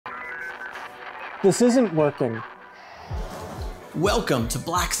This isn't working. Welcome to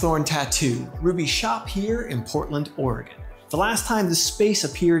Blackthorn Tattoo, Ruby's shop here in Portland, Oregon. The last time this space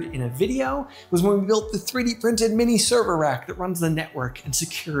appeared in a video was when we built the 3D printed mini server rack that runs the network and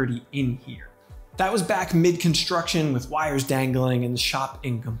security in here. That was back mid-construction with wires dangling and the shop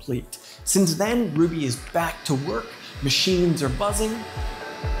incomplete. Since then, Ruby is back to work, machines are buzzing,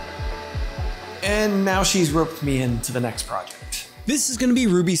 and now she's roped me into the next project. This is going to be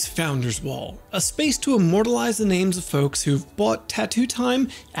Ruby's Founders Wall, a space to immortalize the names of folks who've bought tattoo time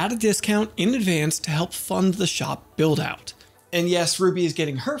at a discount in advance to help fund the shop build out. And yes, Ruby is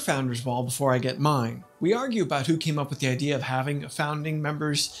getting her Founders Wall before I get mine. We argue about who came up with the idea of having a founding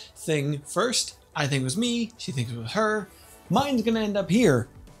members thing first. I think it was me, she thinks it was her. Mine's going to end up here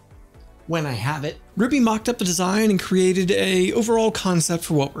when I have it. Ruby mocked up the design and created an overall concept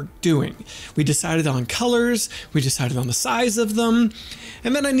for what we're doing. We decided on colors, we decided on the size of them,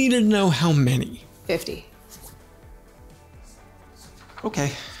 and then I needed to know how many. 50.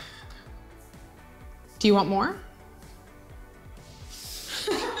 Okay. Do you want more?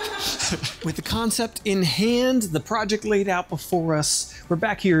 With the concept in hand, the project laid out before us, we're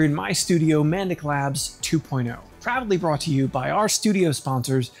back here in my studio, Mandic Labs 2.0. Proudly brought to you by our studio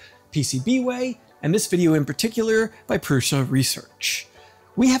sponsors, PCBWay, and this video in particular by Prusa Research.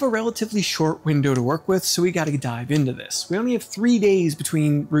 We have a relatively short window to work with, so we got to dive into this. We only have 3 days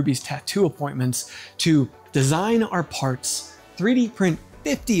between Ruby's tattoo appointments to design our parts, 3D print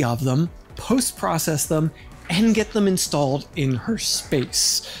 50 of them, post-process them, and get them installed in her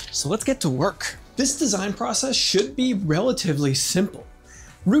space. So let's get to work. This design process should be relatively simple.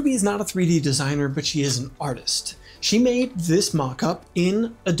 Ruby is not a 3D designer, but she is an artist. She made this mock-up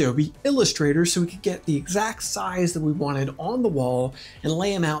in Adobe Illustrator so we could get the exact size that we wanted on the wall and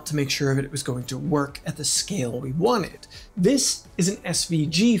lay them out to make sure that it was going to work at the scale we wanted. This is an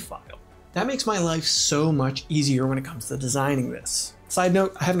SVG file. That makes my life so much easier when it comes to designing this. Side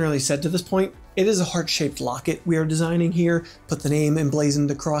note, I haven't really said to this point, it is a heart-shaped locket we are designing here. Put the name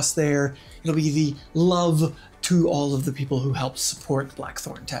emblazoned across there. It'll be the love to all of the people who helped support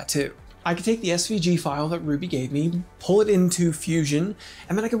Blackthorn Tattoo. I could take the SVG file that Ruby gave me, pull it into Fusion,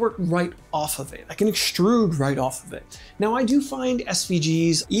 and then I can work right off of it. I can extrude right off of it. Now I do find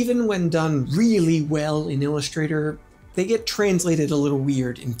SVGs, even when done really well in Illustrator, they get translated a little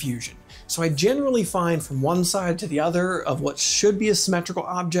weird in Fusion. So I generally find from one side to the other of what should be a symmetrical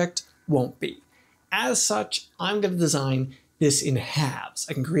object won't be. As such, I'm going to design this in halves.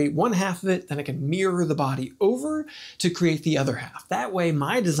 I can create one half of it, then I can mirror the body over to create the other half. That way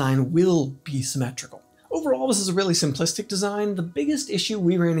my design will be symmetrical. Overall, this is a really simplistic design. The biggest issue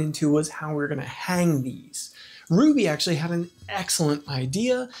we ran into was how we're going to hang these. Ruby actually had an excellent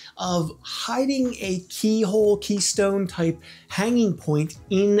idea of hiding a keyhole, keystone type hanging point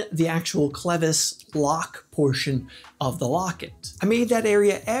in the actual clevis lock portion of the locket. I made that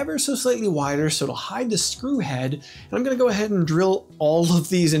area ever so slightly wider so it'll hide the screw head, and I'm going to go ahead and drill all of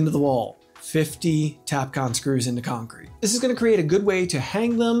these into the wall. 50 Tapcon screws into concrete. This is going to create a good way to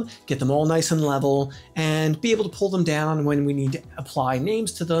hang them, get them all nice and level, and be able to pull them down when we need to apply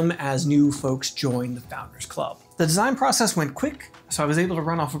names to them as new folks join the Founders Club. The design process went quick, so I was able to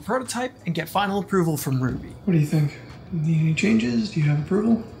run off a prototype and get final approval from Ruby. What do you think? Need any changes? Do you have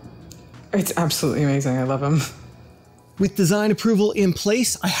approval? It's absolutely amazing. I love him. With design approval in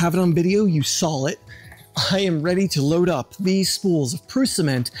place, I have it on video, you saw it. I am ready to load up these spools of Prusa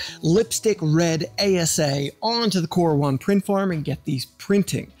Cement lipstick red ASA onto the Core 1 print farm and get these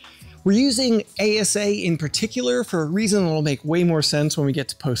printing. We're using ASA in particular for a reason that'll make way more sense when we get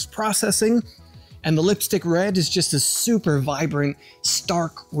to post-processing. And the lipstick red is just a super vibrant,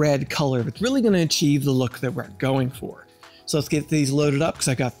 stark red color that's really going to achieve the look that we're going for. So let's get these loaded up because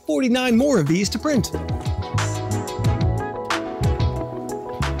I've got 49 more of these to print.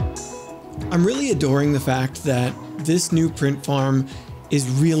 I'm really adoring the fact that this new print farm is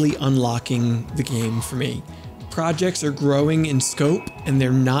really unlocking the game for me. Projects are growing in scope and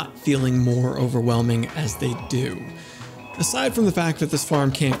they're not feeling more overwhelming as they do. Aside from the fact that this farm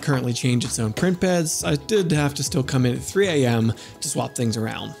can't currently change its own print beds, I did have to still come in at 3 AM to swap things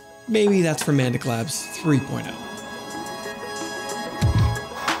around. Maybe that's for Mandic Labs 3.0.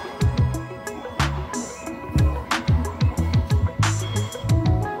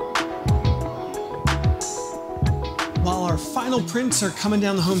 While our final prints are coming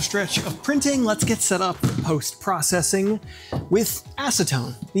down the home stretch of printing, let's get set up for post-processing with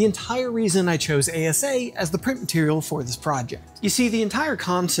acetone, the entire reason I chose ASA as the print material for this project. You see, the entire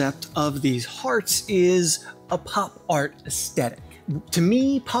concept of these hearts is a pop art aesthetic. To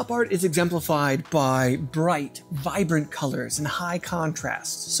me, pop art is exemplified by bright, vibrant colors and high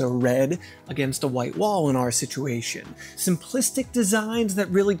contrast, so red against a white wall in our situation. Simplistic designs that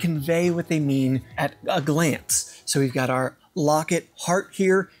really convey what they mean at a glance. So we've got our locket heart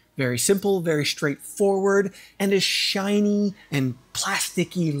here, very simple, very straightforward, and a shiny and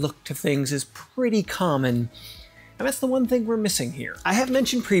plasticky look to things is pretty common. And that's the one thing we're missing here. I have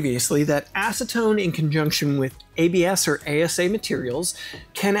mentioned previously that acetone in conjunction with ABS or ASA materials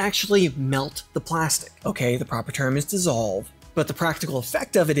can actually melt the plastic. Okay, the proper term is dissolve, but the practical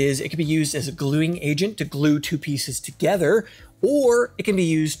effect of it is it can be used as a gluing agent to glue two pieces together, or it can be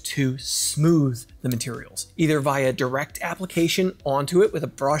used to smooth the materials, either via direct application onto it with a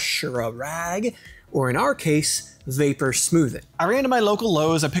brush or a rag, or in our case, vapor smooth it. I ran to my local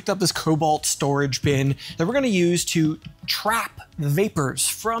Lowe's, I picked up this cobalt storage bin that we're gonna use to trap the vapors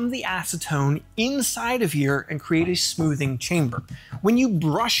from the acetone inside of here and create a smoothing chamber. When you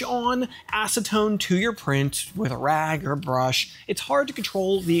brush on acetone to your print with a rag or a brush, it's hard to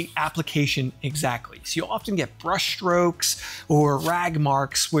control the application exactly. So you'll often get brush strokes or rag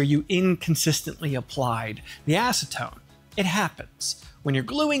marks where you inconsistently applied the acetone. It happens. When you're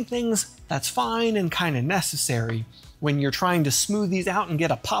gluing things, that's fine and kind of necessary. When you're trying to smooth these out and get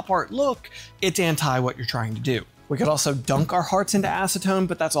a pop art look, it's anti what you're trying to do. We could also dunk our hearts into acetone,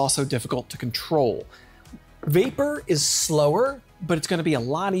 but that's also difficult to control. Vapor is slower, but it's going to be a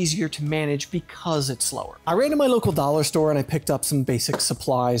lot easier to manage because it's slower. I ran to my local dollar store and I picked up some basic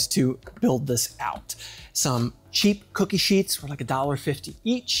supplies to build this out. Some cheap cookie sheets for like $1.50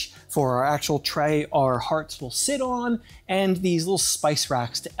 each. For our actual tray our hearts will sit on, and these little spice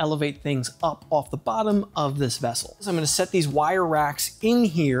racks to elevate things up off the bottom of this vessel. So I'm going to set these wire racks in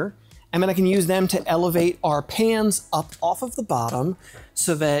here, and then I can use them to elevate our pans up off of the bottom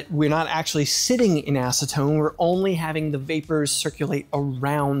so that we're not actually sitting in acetone, we're only having the vapors circulate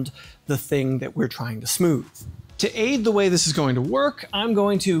around the thing that we're trying to smooth. To aid the way this is going to work, I'm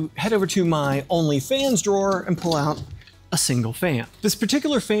going to head over to my OnlyFans drawer and pull out a single fan. This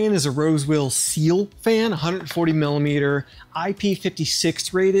particular fan is a Rosewill Seal fan, 140 millimeter,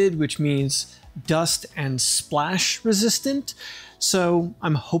 IP56 rated, which means dust and splash resistant. So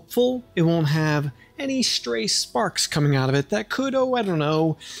I'm hopeful it won't have any stray sparks coming out of it that could, oh, I don't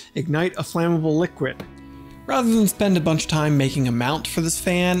know, ignite a flammable liquid. Rather than spend a bunch of time making a mount for this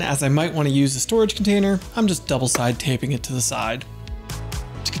fan, as I might want to use a storage container, I'm just double side taping it to the side.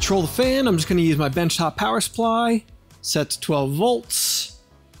 To control the fan, I'm just going to use my benchtop power supply, set to 12 volts,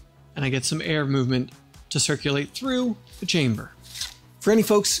 and I get some air movement to circulate through the chamber. For any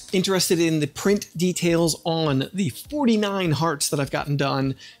folks interested in the print details on the 49 hearts that I've gotten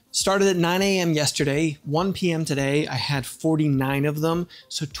done, started at 9 a.m. yesterday, 1 p.m. today, I had 49 of them,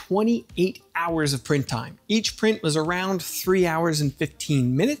 so 28 hours of print time. Each print was around 3 hours and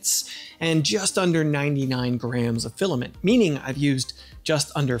 15 minutes and just under 99 grams of filament, meaning I've used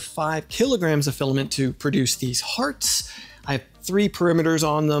just under 5 kilograms of filament to produce these hearts. I have 3 perimeters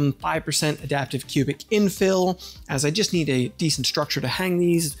on them, 5% adaptive cubic infill, as I just need a decent structure to hang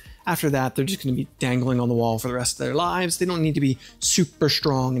these. After that, they're just going to be dangling on the wall for the rest of their lives. They don't need to be super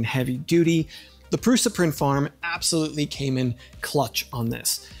strong and heavy duty. The Prusa print farm absolutely came in clutch on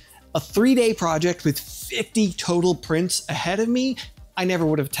this. A 3-day project with 50 total prints ahead of me. I never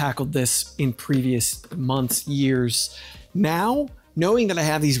would have tackled this in previous months, years. Now, knowing that I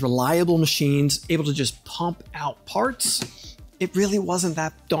have these reliable machines able to just pump out parts, it really wasn't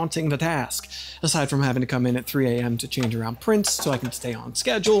that daunting of a task, aside from having to come in at 3 a.m. to change around prints so I can stay on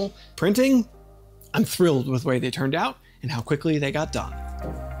schedule. Printing, I'm thrilled with the way they turned out and how quickly they got done.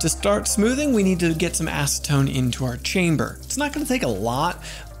 To start smoothing, we need to get some acetone into our chamber. It's not going to take a lot,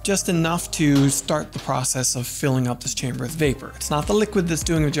 just enough to start the process of filling up this chamber with vapor. It's not the liquid that's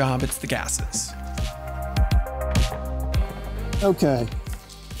doing the job, it's the gases. Okay,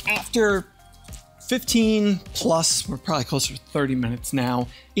 after 15 plus, we're probably closer to 30 minutes now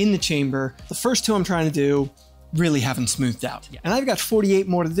in the chamber. The first 2 I'm trying to do really haven't smoothed out yet. And I've got 48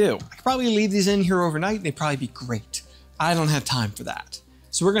 more to do. I could probably leave these in here overnight and they'd probably be great. I don't have time for that.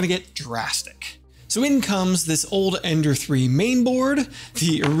 So we're gonna get drastic. So in comes this old Ender 3 mainboard,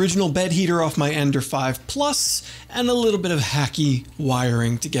 the original bed heater off my Ender 5 Plus, and a little bit of hacky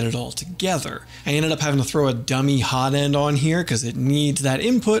wiring to get it all together. I ended up having to throw a dummy hot end on here because it needs that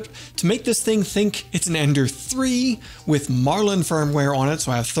input to make this thing think it's an Ender 3 with Marlin firmware on it,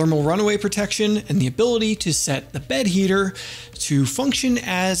 so I have thermal runaway protection and the ability to set the bed heater to function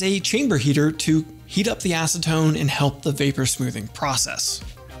as a chamber heater to heat up the acetone and help the vapor smoothing process.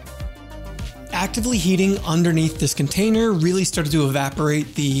 Actively heating underneath this container really started to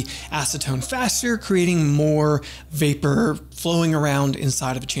evaporate the acetone faster, creating more vapor flowing around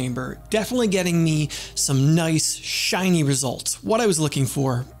inside of the chamber. Definitely getting me some nice, shiny results. What I was looking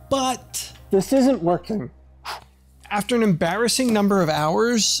for, but this isn't working. After an embarrassing number of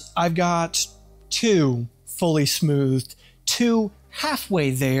hours, I've got 2 fully smoothed, 2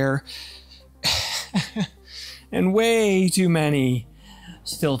 halfway there, and way too many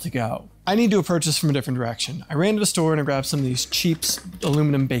still to go. I need to approach this from a different direction. I ran to the store and I grabbed some of these cheap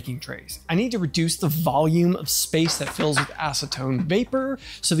aluminum baking trays. I need to reduce the volume of space that fills with acetone vapor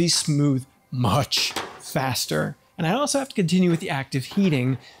so these smooth much faster. And I also have to continue with the active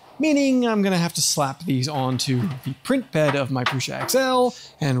heating, meaning I'm gonna have to slap these onto the print bed of my Prusa XL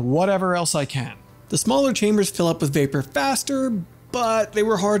and whatever else I can. The smaller chambers fill up with vapor faster, but they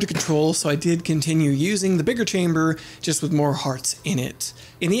were hard to control, so I did continue using the bigger chamber, just with more hearts in it.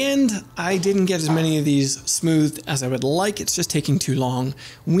 In the end, I didn't get as many of these smoothed as I would like. It's just taking too long.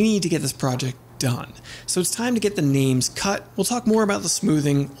 We need to get this project done. So it's time to get the names cut. We'll talk more about the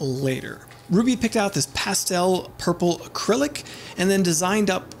smoothing later. Ruby picked out this pastel purple acrylic and then designed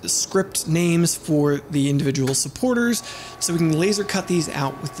up script names for the individual supporters, so we can laser cut these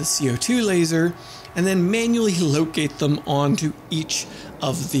out with the CO2 laser and then manually locate them onto each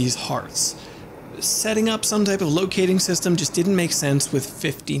of these hearts. Setting up some type of locating system just didn't make sense with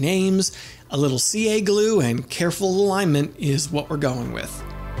 50 names. A little CA glue and careful alignment is what we're going with.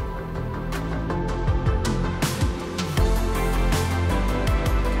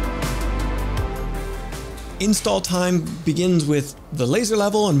 Install time begins with the laser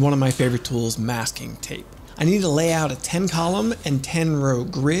level and one of my favorite tools, masking tape. I need to lay out a 10 column and 10 row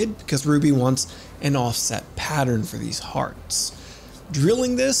grid because Ruby wants an offset pattern for these hearts.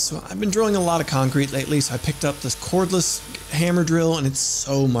 Drilling this, I've been drilling a lot of concrete lately, so I picked up this cordless hammer drill and it's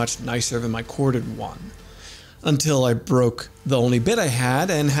so much nicer than my corded one. Until I broke the only bit I had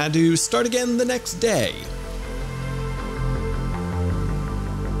and had to start again the next day.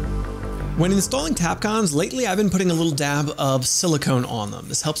 When installing Tapcons, lately I've been putting a little dab of silicone on them.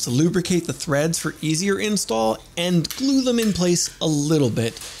 This helps to lubricate the threads for easier install and glue them in place a little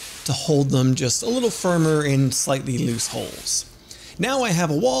bit to hold them just a little firmer in slightly loose holes. Now I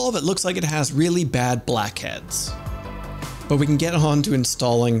have a wall that looks like it has really bad blackheads. But we can get on to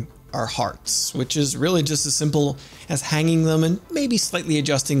installing our hearts, which is really just as simple as hanging them and maybe slightly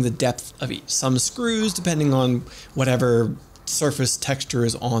adjusting the depth of some screws depending on whatever surface texture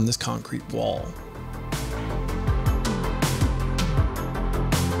is on this concrete wall.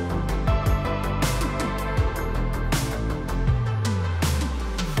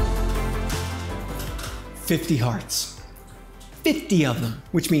 "50 hearts. 50 of them,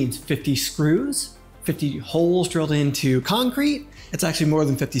 which means 50 screws, 50 holes drilled into concrete. It's actually more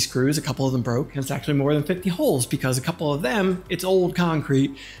than 50 screws, a couple of them broke, and it's actually more than 50 holes because a couple of them, it's old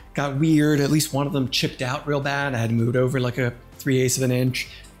concrete, got weird, at least one of them chipped out real bad. I had to move it over like a 3/8 of an inch.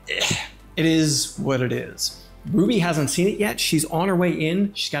 It is what it is. Ruby hasn't seen it yet. She's on her way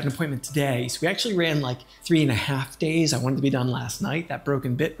in. She's got an appointment today. So we actually ran like 3.5 days. I wanted to be done last night. That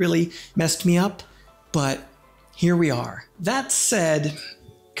broken bit really messed me up, but here we are. That said,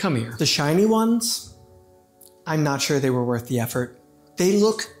 come here. The shiny ones, I'm not sure they were worth the effort. They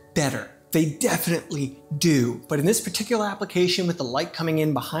look better. They definitely do. But in this particular application with the light coming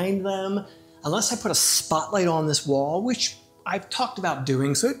in behind them, unless I put a spotlight on this wall, which I've talked about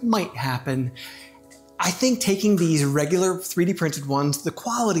doing, so it might happen, I think taking these regular 3D printed ones, the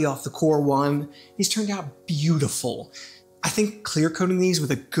quality off the core one, these turned out beautiful. I think clear coating these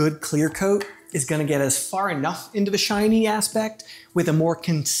with a good clear coat is gonna get us far enough into the shiny aspect with a more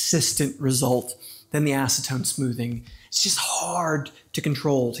consistent result than the acetone smoothing. It's just hard to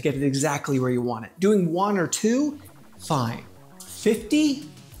control to get it exactly where you want it. Doing 1 or 2, fine. 50,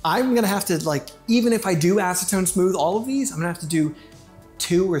 I'm gonna have to, like, even if I do acetone smooth all of these, I'm gonna have to do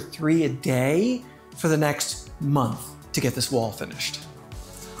 2 or 3 a day for the next month to get this wall finished.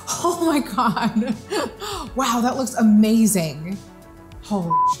 Oh my God. Wow, that looks amazing.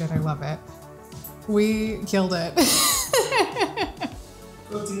 Holy shit, I love it. We killed it.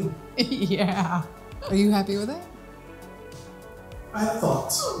 Yeah. Are you happy with it? I have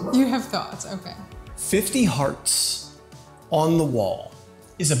thoughts. You have thoughts, okay. 50 hearts on the wall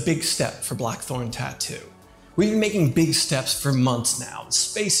is a big step for Blackthorn Tattoo. We've been making big steps for months now. The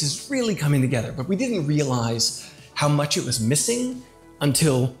space is really coming together, but we didn't realize how much it was missing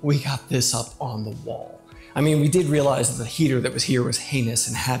until we got this up on the wall. I mean, we did realize that the heater that was here was heinous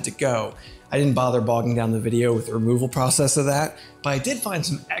and had to go. I didn't bother bogging down the video with the removal process of that, but I did find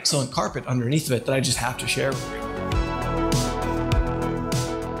some excellent carpet underneath of it that I just have to share with you.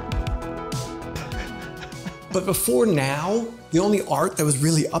 But before now, the only art that was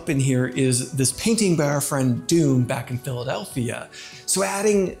really up in here is this painting by our friend Doom back in Philadelphia. So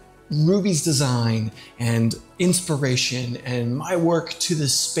adding Ruby's design and inspiration and my work to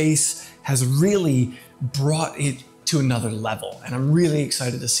this space has really brought it to another level. And I'm really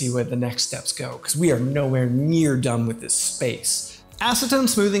excited to see where the next steps go, because we are nowhere near done with this space. Acetone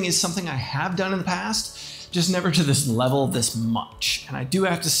smoothing is something I have done in the past, just never to this level this much. And I do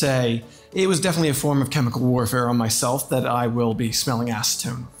have to say, it was definitely a form of chemical warfare on myself that I will be smelling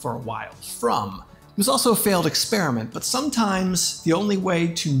acetone for a while from. It was also a failed experiment, but sometimes the only way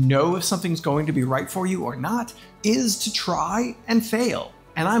to know if something's going to be right for you or not is to try and fail.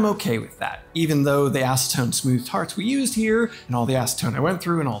 And I'm okay with that, even though the acetone smoothed hearts we used here and all the acetone I went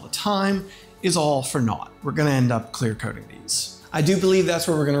through and all the time is all for naught. We're gonna end up clear coating these. I do believe that's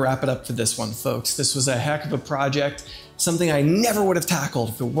where we're gonna wrap it up for this one, folks. This was a heck of a project, something I never would have tackled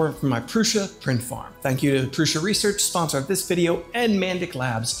if it weren't for my prusa print farm. Thank you to Prusa Research, sponsor of this video, and Mandic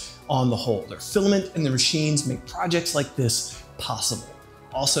Labs on the whole. Their filament and their machines make projects like this possible.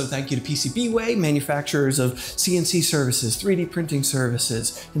 Also, thank you to PCBWay, manufacturers of CNC services, 3D printing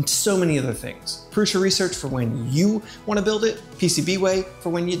services, and so many other things. Prusa Research for when you want to build it, PCBWay for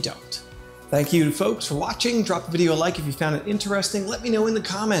when you don't. Thank you, folks, for watching. Drop the video a like if you found it interesting. Let me know in the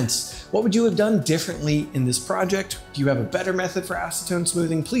comments. What would you have done differently in this project? Do you have a better method for acetone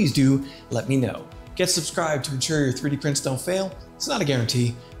smoothing? Please do let me know. Get subscribed to ensure your 3D prints don't fail. It's not a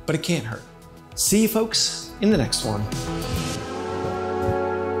guarantee, but it can't hurt. See you, folks, in the next one.